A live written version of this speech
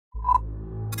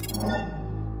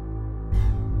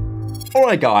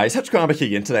Alright guys, TacticalRab back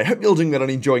again today. Hope you're all doing well and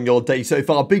enjoying your day so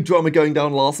far. Big drama going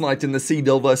down last night in the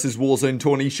CDL versus Warzone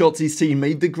tourney. Shotzzy's team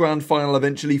made the grand final,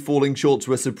 eventually falling short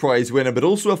to a surprise winner, but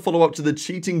also a follow-up to the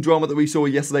cheating drama that we saw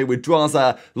yesterday with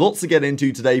Drazah. Lots to get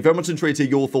into today. Very much enjoy to hear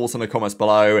your thoughts in the comments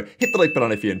below. Hit the like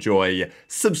button if you enjoy.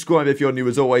 Subscribe if you're new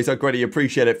as always. I greatly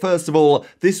appreciate it. First of all,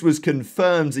 this was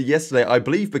confirmed yesterday, I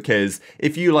believe, because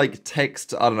if you like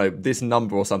text, I don't know, this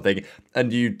number or something,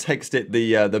 and you text it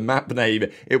the map name,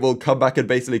 it will come back and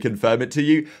basically confirm it to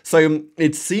you. So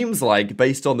it seems like,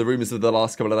 based on the rumors of the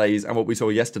last couple of days and what we saw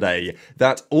yesterday,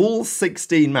 that all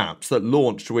 16 maps that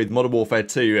launched with Modern Warfare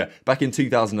 2 back in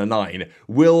 2009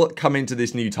 will come into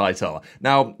this new title.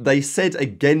 Now, they said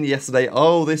again yesterday,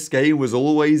 oh, this game was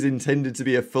always intended to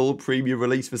be a full premium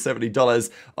release for $70.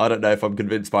 I don't know if I'm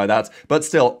convinced by that, but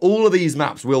still, all of these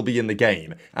maps will be in the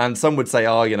game. And some would say,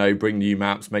 oh, you know, bring new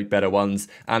maps, make better ones,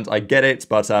 and I get it,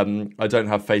 but I don't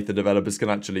have faith the developers can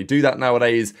actually do that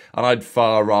nowadays, and I'd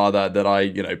far rather that I,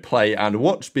 you know, play and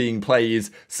watch being played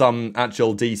some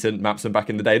actual decent maps from back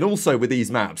in the day. And also with these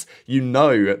maps, you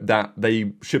know that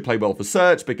they should play well for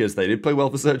search, because they did play well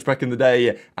for search back in the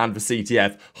day, and for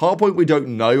CTF. Hardpoint we don't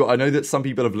know. I know that some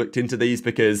people have looked into these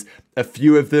because a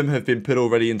few of them have been put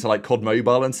already into like COD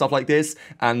Mobile and stuff like this,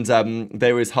 and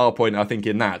there is hardpoint, I think,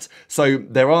 in that. So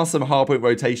there are some hardpoint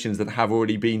rotations that have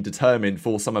already been determined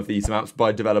for some of these maps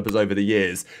by developers over the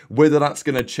years. Whether that's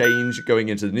going to change going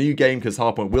into the new game, because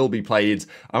hardpoint will be played,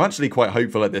 I'm actually quite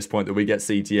hopeful at this point that we get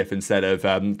CTF instead of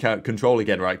Control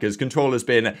again, right? Because Control has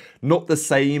been not the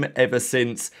same ever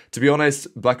since, to be honest,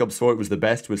 Black Ops 4 it was the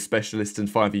best with Specialist and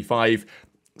 5v5.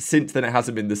 Since then, it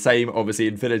hasn't been the same. Obviously,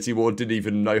 Infinity Ward didn't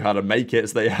even know how to make it,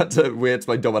 so we had to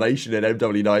play Domination in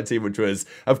MWIII, which was,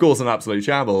 of course, an absolute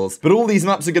shambles. But all these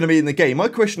maps are going to be in the game. My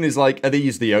question is, like, are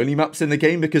these the only maps in the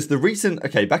game? Because the recent,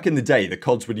 okay, back in the day, the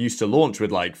CODs would used to launch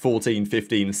with, like, 14,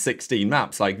 15, 16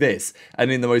 maps like this. And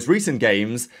in the most recent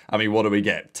games, I mean, what do we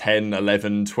get? 10,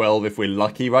 11, 12 if we're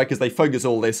lucky, right? Because they focus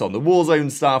all this on the Warzone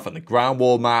stuff and the ground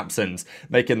war maps and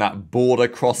making that border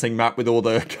crossing map with all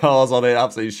the cars on it,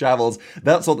 absolute shambles.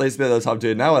 That's what they spend their time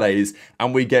doing nowadays,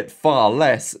 and we get far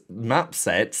less map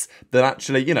sets than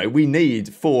actually, you know, we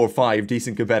need 4 or 5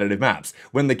 decent competitive maps.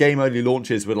 When the game only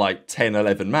launches with like 10,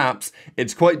 11 maps,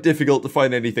 it's quite difficult to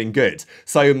find anything good.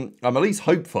 So I'm at least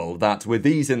hopeful that with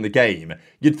these in the game,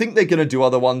 you'd think they're going to do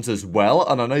other ones as well,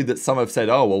 and I know that some have said,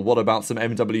 oh, well, what about some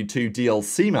MW2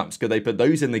 DLC maps? Could they put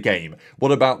those in the game?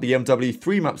 What about the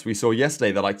MW3 maps we saw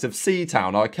yesterday, the likes of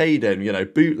Seatown, Arcaden, you know,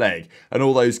 Bootleg, and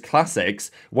all those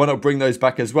classics? Why not bring those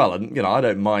back as well? And, you know, I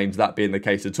don't mind that being the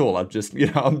case at all. I'm just, you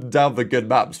know, I'm down for good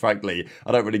maps, frankly.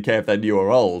 I don't really care if they're new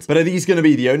or old. But are these going to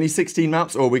be the only 16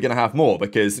 maps, or are we going to have more?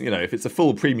 Because, you know, if it's a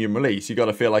full premium release, you got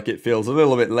to feel like it feels a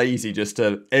little bit lazy just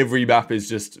to, every map is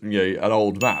just, you know, an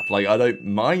old map. Like, I don't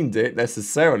mind it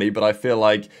necessarily, but I feel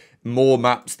like more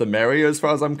maps the merrier as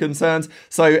far as I'm concerned.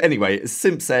 So anyway,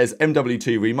 Simp says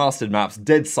MW2 remastered maps,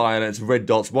 dead silence, red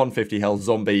dots, 150 health,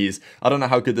 zombies. I don't know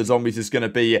how good the zombies is going to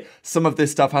be. Some of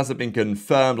this stuff hasn't been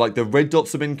confirmed, like the red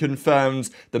dots have been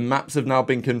confirmed, the maps have now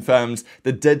been confirmed,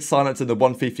 the dead silence and the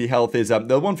 150 health is, the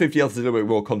 150 health is a little bit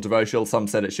more controversial. Some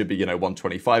said it should be, you know,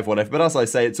 125, whatever, but as I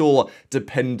say, it's all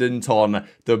dependent on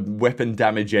the weapon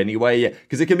damage anyway,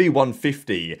 because it can be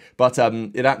 150, but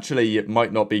it actually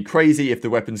might not be crazy if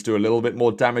the weapons do a little bit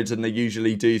more damage than they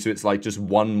usually do, so it's like just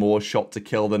one more shot to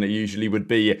kill than it usually would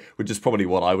be, which is probably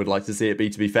what I would like to see it be,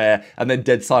 to be fair. And then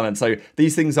dead silent, so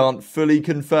these things aren't fully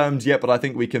confirmed yet, but I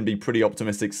think we can be pretty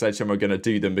optimistic Sledgehammer are going to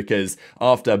do them, because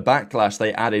after Backlash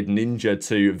they added Ninja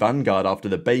to Vanguard after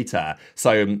the beta,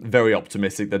 so I'm very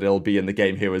optimistic that it'll be in the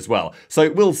game here as well. So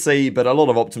we'll see, but a lot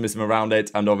of optimism around it,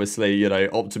 and obviously, you know,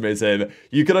 optimism,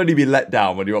 you can only be let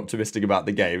down when you're optimistic about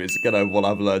the game. It's kind of what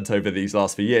I've learned over these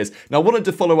last few years. Now I wanted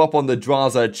to follow up on the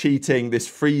Drazah cheating, this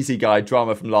Freezi guy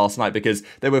drama from last night, because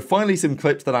there were finally some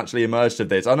clips that actually emerged of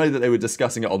this. I know that they were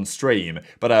discussing it on stream,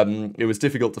 but it was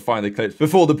difficult to find the clips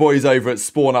before the boys over at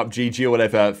Spawn Up GG or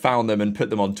whatever found them and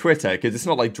put them on Twitter, because it's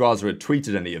not like Drazah had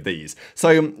tweeted any of these.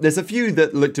 So there's a few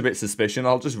that looked a bit suspicious.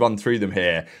 I'll just run through them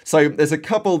here. So there's a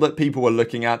couple that people were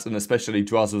looking at, and especially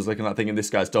Drazah was looking at, thinking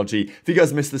this guy's dodgy. If you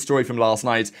guys missed the story from last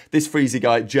night, this Freezi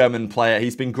guy, German player,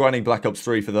 he's been grinding Black Ops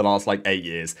 3 for the last like 8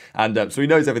 years, and so he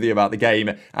knows everything about the game.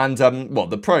 And, well,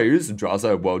 the pros,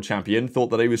 Drazah, world champion,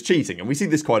 thought that he was cheating. And we see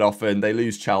this quite often. They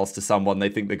lose Charles to someone, they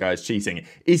think the guy's cheating.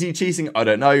 Is he cheating? I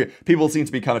don't know. People seem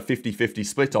to be kind of 50-50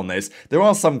 split on this. There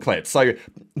are some clips. So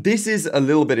this is a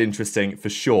little bit interesting for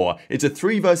sure. It's a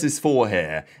 3 versus 4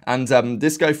 here, and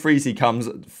this guy Freezi comes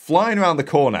flying around the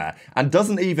corner and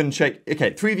doesn't even check.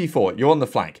 Okay, 3v4, you're on the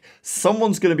flank.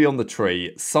 Someone's going to be on the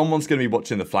tree, someone's going to be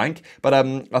watching the flank, but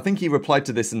I think he replied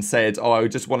to this and said, oh, I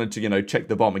just wanted to, you know, check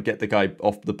the bomb and get the guy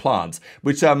off the plant,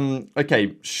 which,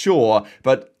 okay, sure,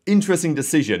 but interesting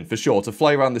decision for sure to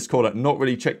fly around this corner, not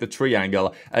really check the tree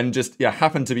angle, and just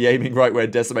happen to be aiming right where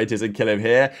Decimate is and kill him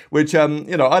here, which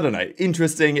you know, I don't know,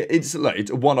 interesting. It's look, it's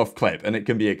a one-off clip and it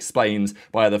can be explained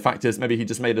by other factors. Maybe he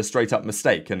just made a straight up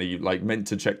mistake and he like meant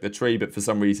to check the tree but for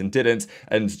some reason didn't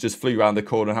and just flew around the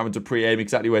corner having to pre-aim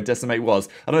exactly where Decimate was.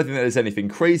 I don't think there's anything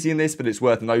crazy in this, but it's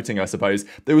worth noting, I suppose.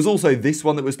 There was also this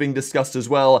one that was being discussed as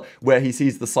well, where he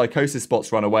sees the Psychosis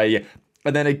spots run away.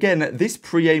 And then again, this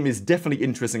pre-aim is definitely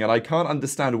interesting, and I can't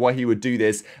understand why he would do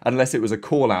this unless it was a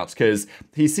call-out, because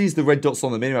he sees the red dots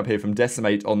on the minimap here from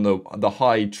Decimate on the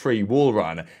high tree wall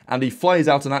run, and he flies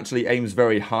out and actually aims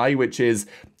very high, which is,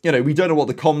 you know, we don't know what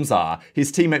the comms are.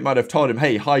 His teammate might have told him,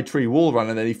 hey, high tree wall run,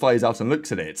 and then he flies out and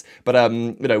looks at it. But,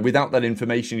 you know, without that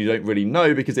information, you don't really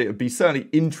know, because it would be certainly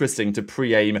interesting to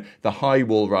pre-aim the high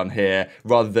wall run here,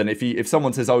 rather than if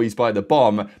someone says, oh, he's by the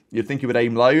bomb, you'd think he would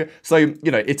aim low. So,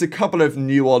 you know, it's a couple of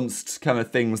nuanced kind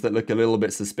of things that look a little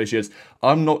bit suspicious.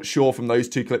 I'm not sure from those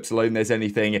two clips alone there's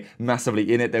anything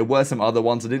massively in it. There were some other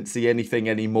ones. I didn't see anything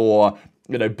any more,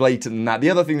 you know, blatant than that. The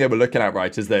other thing they were looking at,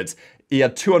 right, is that he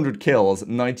had 200 kills,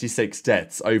 96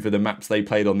 deaths over the maps they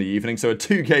played on the evening. So a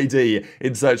 2 KD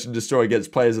in Search and Destroy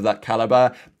against players of that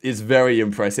caliber is very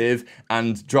impressive.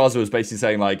 And Drazah was basically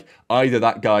saying, like, either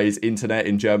that guy's internet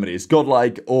in Germany is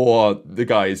godlike, or the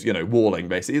guy's, you know, walling,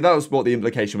 basically. That was what the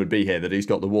implication would be here, that he's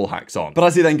got the wall hacks on. But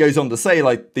as he then goes on to say,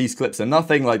 like, these clips are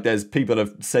nothing. Like, there's people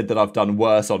have said that I've done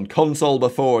worse on console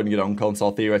before, and, you know, on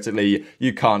console, theoretically,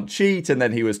 you can't cheat. And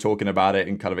then he was talking about it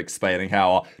and kind of explaining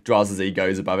how Drazah's ego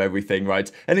is above everything,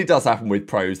 right? And it does happen with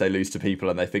pros. They lose to people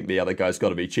and they think the other guy's got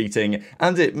to be cheating.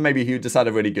 And maybe he just had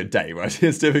a really good day, right?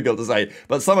 It's difficult to say.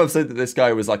 But some have said that this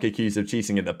guy was, like, accused of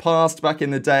cheating in the past, back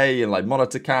in the day, and, like,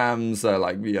 monitor cams,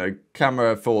 like, you know,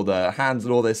 camera for the hands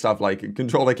and all this stuff, like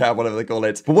controller cam, whatever they call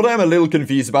it. But what I'm a little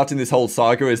confused about in this whole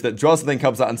saga is that Drazah then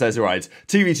comes out and says, all right,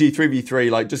 2v2,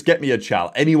 3v3, like, just get me a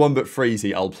chal. Anyone but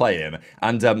Freezy, I'll play him.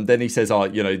 And then he says, oh,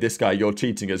 you know, this guy, you're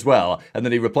cheating as well. And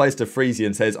then he replies to Freezy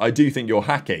and says, I do think you're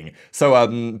hacking. So,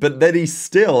 but then he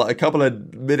still, a couple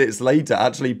of minutes later,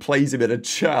 actually plays him in a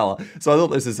chal. So I thought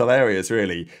this was hilarious,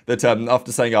 really, that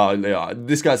after saying, oh, yeah,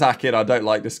 this guy's hacking, I don't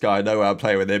like this guy, I know how to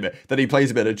play with him, then he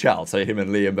plays him in a chal. So him and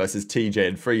Liam versus TJ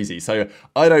and Freezy. So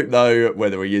I don't know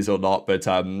whether he is or not, but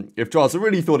if Drazah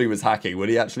really thought he was hacking, would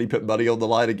he actually put money on the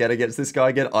line again against this guy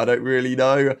again? I don't really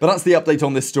know. But that's the update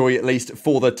on this story, at least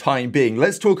for the time being.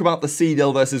 Let's talk about the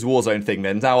CDL versus Warzone thing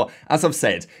then. Now, as I've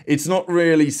said, it's not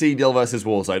really CDL versus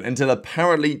Warzone until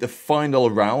apparently the final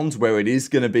round, where it is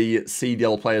going to be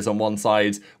CDL players on one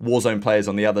side, Warzone players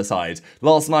on the other side.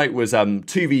 Last night was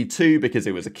 2v2 because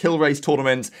it was a kill race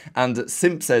tournament, and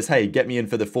Simp says, hey, get me in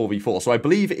for the 4v4. So I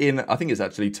believe in, I think it's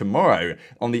actually tomorrow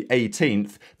on the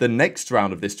 18th, the next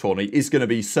round of this tourney is going to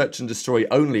be Search and Destroy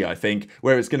only, I think,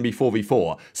 where it's going to be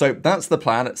 4v4. So that's the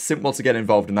plan. Simp wants to get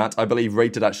involved in that. I believe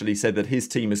Rated actually said that his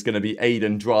team is going to be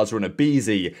Aiden, Drazah, and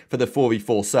aBeZy for the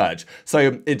 4v4 Search.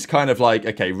 So it's kind of like,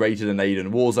 okay, Rated and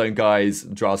Aiden Warzone guys,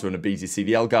 Drazah and aBeZy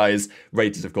CDL guys.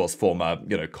 Rated, of course, former,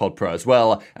 you know, COD Pro as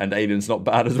well, and Aiden's not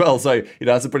bad as well. So, you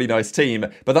know, that's a pretty nice team.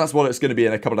 But that's what it's going to be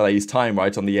in a couple of days' time,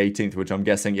 right, on the 18th, which I'm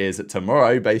guessing is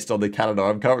tomorrow, based on the calendar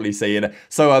I'm currently seeing.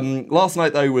 So last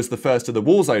night, though, was the first of the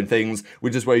Warzone things,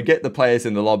 which is where you get the players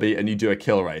in the lobby and you do a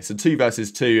kill race. So 2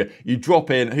 versus 2, you drop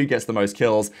in, who gets the most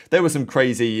kills. There were some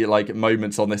crazy, like,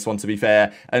 moments on this one, to be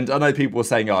fair. And I know people were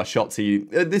saying, oh, Shotzzy,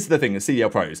 this is the thing, the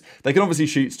CDL pros, they can obviously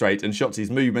shoot straight, and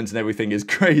Shotzzy's movement and everything is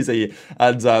crazy.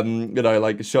 And, you know,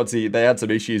 like, Shotzzy, they had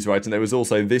some issues, right? And there was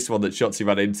also this one that Shotzzy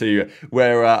ran into,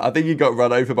 where I think he got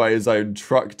run over by his own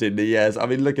truck, didn't he? Yes. I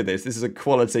mean, look at this. This is a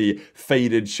quality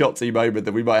faded Shotzzy moment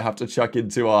that we might have to chuck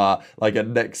into our, like, a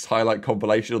next highlight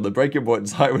compilation on the Breaking Point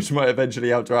site, which might eventually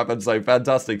have to happen. So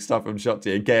fantastic stuff from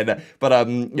Shotzzy again. But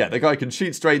yeah, the guy can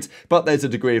shoot straight, but there's a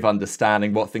degree of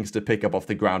understanding what things to pick up off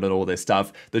the ground and all this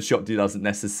stuff that Shotzzy doesn't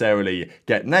necessarily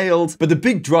get nailed. But the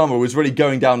big drama was really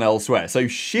going down elsewhere. So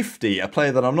Shifty, a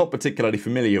player that I'm not particularly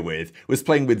familiar with, was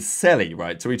playing with Celly,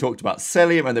 right? So we talked about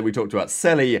Cellium, and then we talked about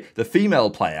Celly, the female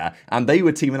player, and they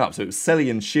were teaming up. So it was Cellium Celli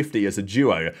and Shifty as a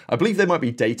duo. I believe they might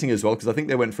be dating as well, because I think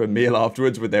they went for a meal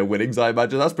afterwards with their winnings, I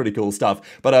imagine. That's pretty cool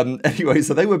stuff. But anyway,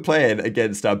 so they were playing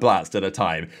against Blazt at a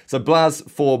time. So Blazt,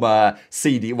 former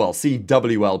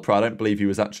CWL pro. I don't believe he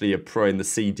was actually a pro in the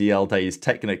CDL days,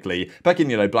 technically. Back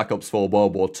in, Black Ops 4,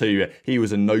 World War II, he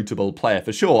was a notable player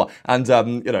for sure. And,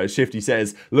 Shifty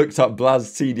says, looked up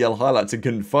Blazt's CDL highlights and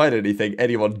couldn't find anything.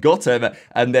 Anyone got him.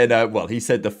 And then, he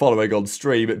said the following on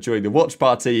stream during the watch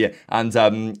party and,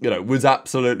 was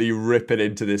absolutely ripping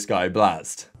into this guy,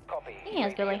 Blazt. He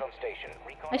has good luck.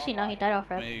 Actually, no, he died off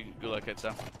rep. Good luck, it's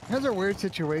There's a weird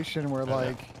situation where,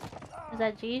 like... Is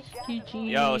that G's?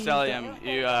 GG. Yo, Cellium,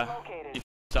 you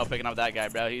self picking up that guy,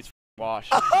 bro. He's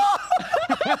washed.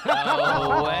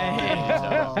 No way.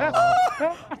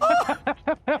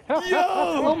 Yo!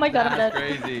 Oh my god, I'm dead.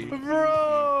 Crazy.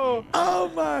 Bro!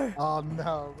 Oh my! Oh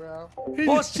no, bro.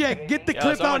 Boss check, get the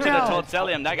clip someone out should have now. told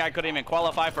Cellium that guy couldn't even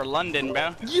qualify for London,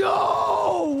 bro. Yo!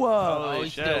 Holy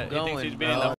he's shit. still He going, thinks he's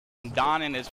beating bro. the Don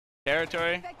in his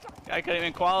territory. Guy couldn't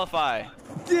even qualify.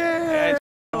 Yeah. It's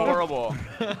horrible.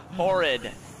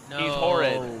 Horrid. No He's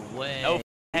horrid. Way. No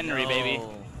Henry, baby.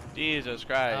 Jesus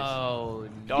Christ. Oh,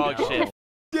 Dog no. shit.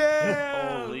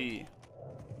 Damn. Holy.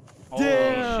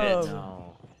 Damn. Holy shit.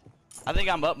 No. I think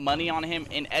I'm up money on him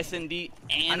in S&D,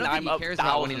 and I'm up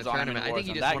thousands on him in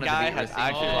Warzone. That guy has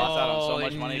actually lost out on so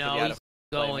much money to be out of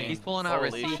going. He's pulling out Holy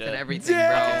receipts shit. and everything,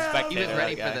 Yeah. bro. He was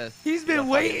ready for this. He's been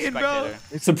waiting, bro.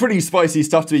 It's some pretty spicy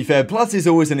stuff, to be fair. Blaz is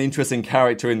always an interesting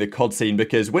character in the COD scene,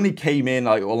 because when he came in,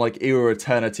 on Era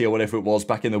Eternity or whatever it was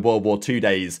back in the World War II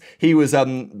days, he was,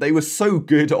 they were so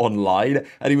good online,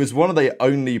 and he was one of the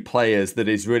only players that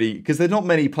is really, because there's not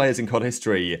many players in COD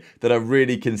history that are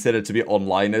really considered to be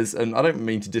onliners, and I don't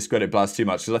mean to discredit Blaz too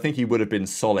much, because I think he would have been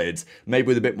solid, maybe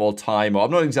with a bit more time, or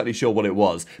I'm not exactly sure what it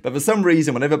was, but for some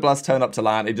reason, whenever Blaz turned up to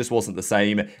LAN, it just wasn't the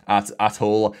same at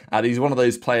all, and he's one of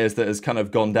those players that has kind of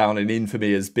gone down in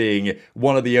infamy as being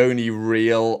one of the only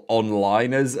real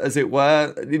onliners, as it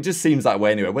were. It just seems that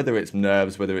way anyway, whether it's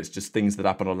nerves, whether it's just things that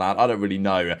happen on LAN, I don't really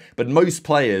know, but most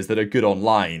players that are good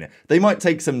online, they might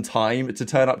take some time to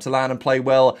turn up to LAN and play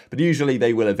well, but usually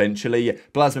they will eventually.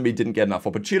 Blaz maybe didn't get enough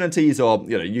opportunities, or,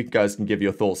 you guys can give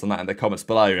your thoughts on that in the comments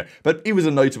below, but he was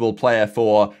a notable player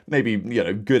for maybe,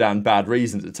 good and bad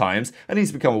reasons at times, and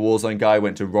he's become a Warzone guy,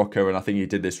 went to Rocker, and I think he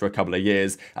did this for a couple of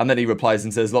years, and then he replies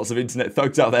and says lots of internet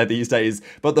thugs out there these days.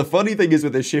 But the funny thing is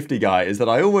with this Shifty guy is that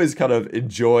I always kind of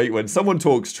enjoy when someone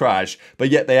talks trash, but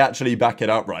yet they actually back it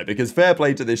up, right? Because fair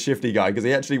play to this Shifty guy, because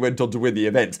he actually went on to win the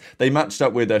event. They matched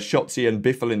up with Shotzzy and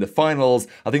Biffle in the finals.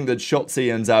 I think that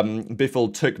Shotzzy and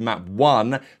Biffle took map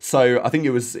 1, so I think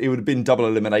it would have been double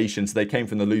elimination, so they came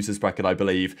from the losers bracket, I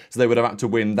believe, so they would have had to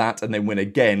win that and then win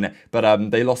again,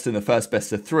 but they lost in the first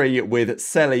best of 3 with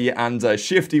Celli and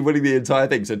Shifty winning the entire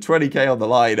thing, so 20k on the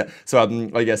line, so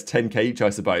I guess 10k each, I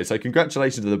suppose, so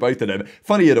congratulations to the both of them.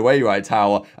 Funny in a way, right,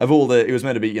 how of all the, it was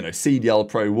meant to be, CDL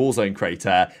Pro Warzone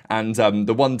creator, and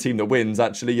the one team that wins,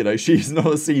 actually, she's not a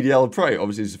CDL Pro,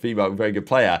 obviously she's a female, very good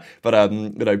player, but,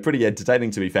 pretty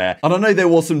entertaining to be fair. And I know there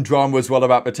was some drama as well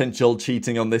about potential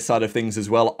cheating on this side of things as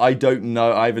well. I don't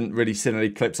know, I haven't really seen any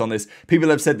clips on this. People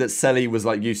have said that Celli was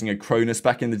using a Cronus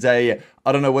back in the day.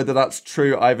 I don't know whether that's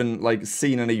true. I haven't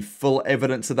seen any full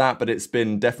evidence of that, but it's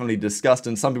been definitely discussed,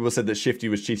 and some people said that Shifty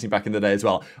was cheating back in the day as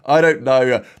well. I don't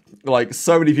know,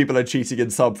 so many people are cheating in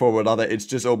some form or another, it's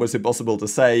just almost impossible to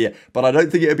say, but I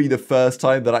don't think it would be the first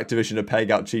time that Activision are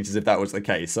paying out cheaters if that was the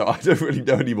case, so I don't really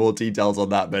know any more details on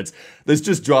that, but there's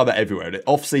just drama everywhere.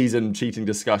 Off-season cheating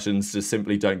discussions just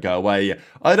simply don't go away.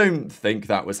 I don't think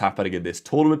that was happening in this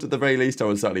tournament at the very least. I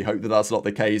would certainly hope that that's not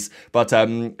the case, but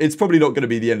it's probably not going to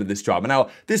be the end of this drama. Now,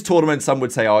 this tournament, some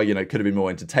would say, oh, it could have been more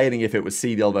entertaining if it was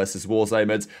CDL versus Warzone,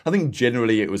 but I think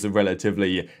generally it was a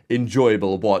relatively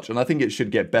enjoyable watch, and I think it should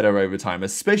get better over time,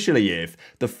 especially if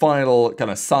the final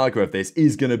kind of saga of this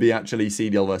is going to be actually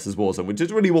CDL versus Warzone, which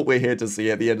is really what we're here to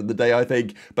see at the end of the day, I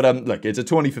think. But look, it's a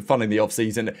tourney for fun in the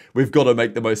off-season. We've got to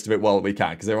make the most of it while we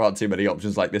can, because there aren't too many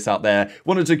options like this out there.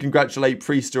 Wanted to congratulate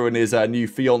Priestahh and his new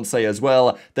fiance as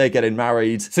well. They're getting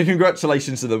married, so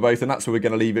congratulations to them both, and that's where we're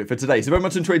going to leave it for today. So very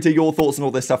much enjoyed to hear your thoughts on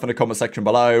all this stuff in the comment section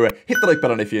below. Hit the like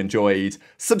button if you enjoyed,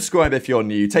 subscribe if you're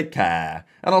new, take care,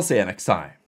 and I'll see you next time.